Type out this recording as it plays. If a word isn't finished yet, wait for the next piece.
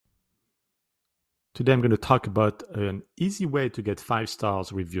Today, I'm going to talk about an easy way to get 5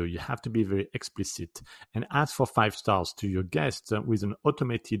 stars review. You have to be very explicit and ask for 5 stars to your guests with an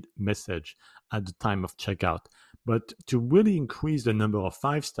automated message at the time of checkout. But to really increase the number of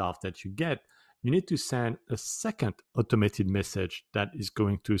 5 stars that you get, you need to send a second automated message that is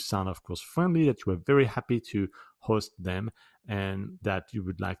going to sound, of course, friendly, that you are very happy to host them and that you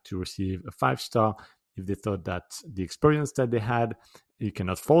would like to receive a 5 star if they thought that the experience that they had. You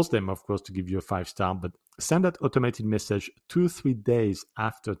cannot force them, of course, to give you a 5 star, but send that automated message 2-3 days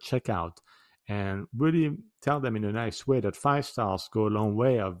after checkout and really tell them in a nice way that 5 stars go a long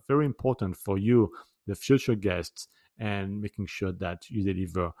way, are very important for you, the future guests, and making sure that you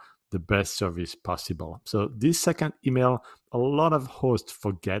deliver the best service possible. So this second email, a lot of hosts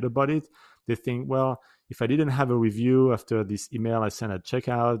forget about it. They think, well, if I didn't have a review after this email I sent at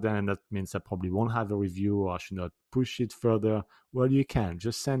checkout, then that means I probably won't have a review or I should not push it further. Well, you can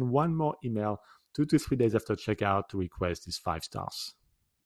just send one more email 2 to 3 days after checkout to request these 5 stars.